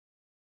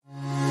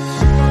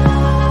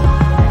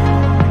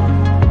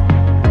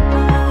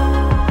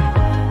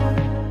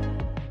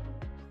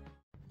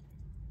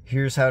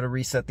here's how to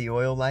reset the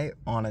oil light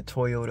on a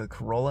Toyota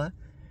Corolla.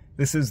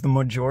 This is the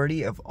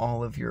majority of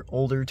all of your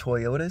older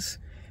Toyotas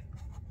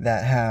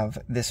that have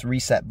this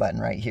reset button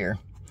right here,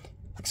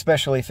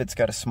 especially if it's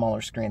got a smaller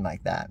screen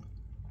like that.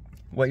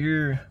 What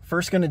you're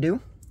first going to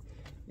do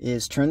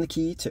is turn the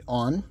key to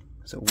on.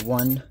 So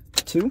 1,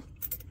 2.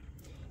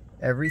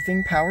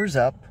 Everything powers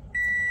up.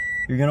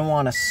 You're going to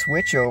want to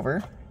switch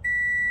over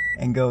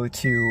and go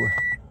to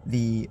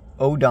the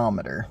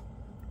odometer.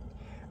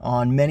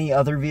 On many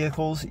other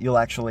vehicles, you'll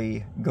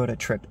actually go to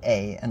trip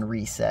A and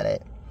reset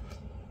it,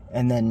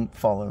 and then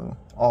follow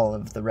all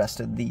of the rest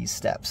of these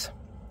steps.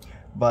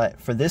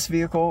 But for this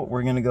vehicle,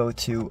 we're going to go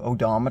to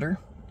odometer.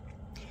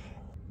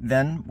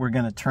 Then we're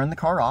going to turn the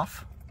car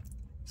off.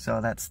 So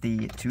that's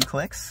the 2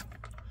 clicks.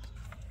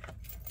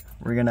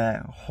 We're going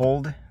to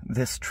hold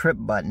this trip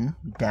button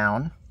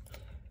down,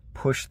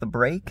 push the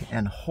brake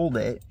and hold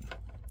it,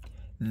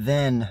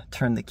 then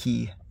turn the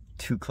key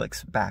 2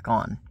 clicks back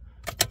on.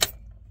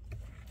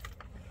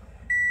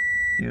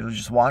 You'll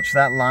just watch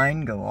that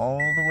line go all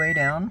the way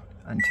down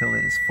until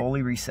it is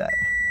fully reset.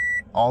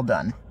 All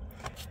done.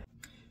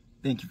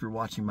 Thank you for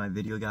watching my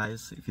video,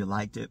 guys. If you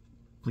liked it,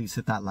 please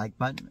hit that like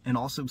button and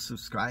also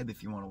subscribe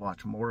if you want to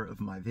watch more of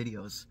my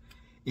videos.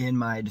 In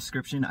my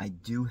description, I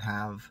do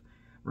have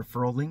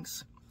referral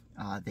links.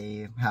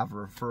 They have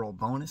referral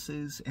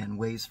bonuses and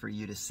ways for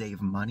you to save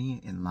money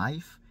in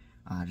life.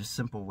 Just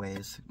simple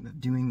ways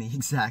of doing the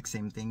exact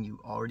same thing you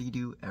already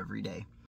do every day.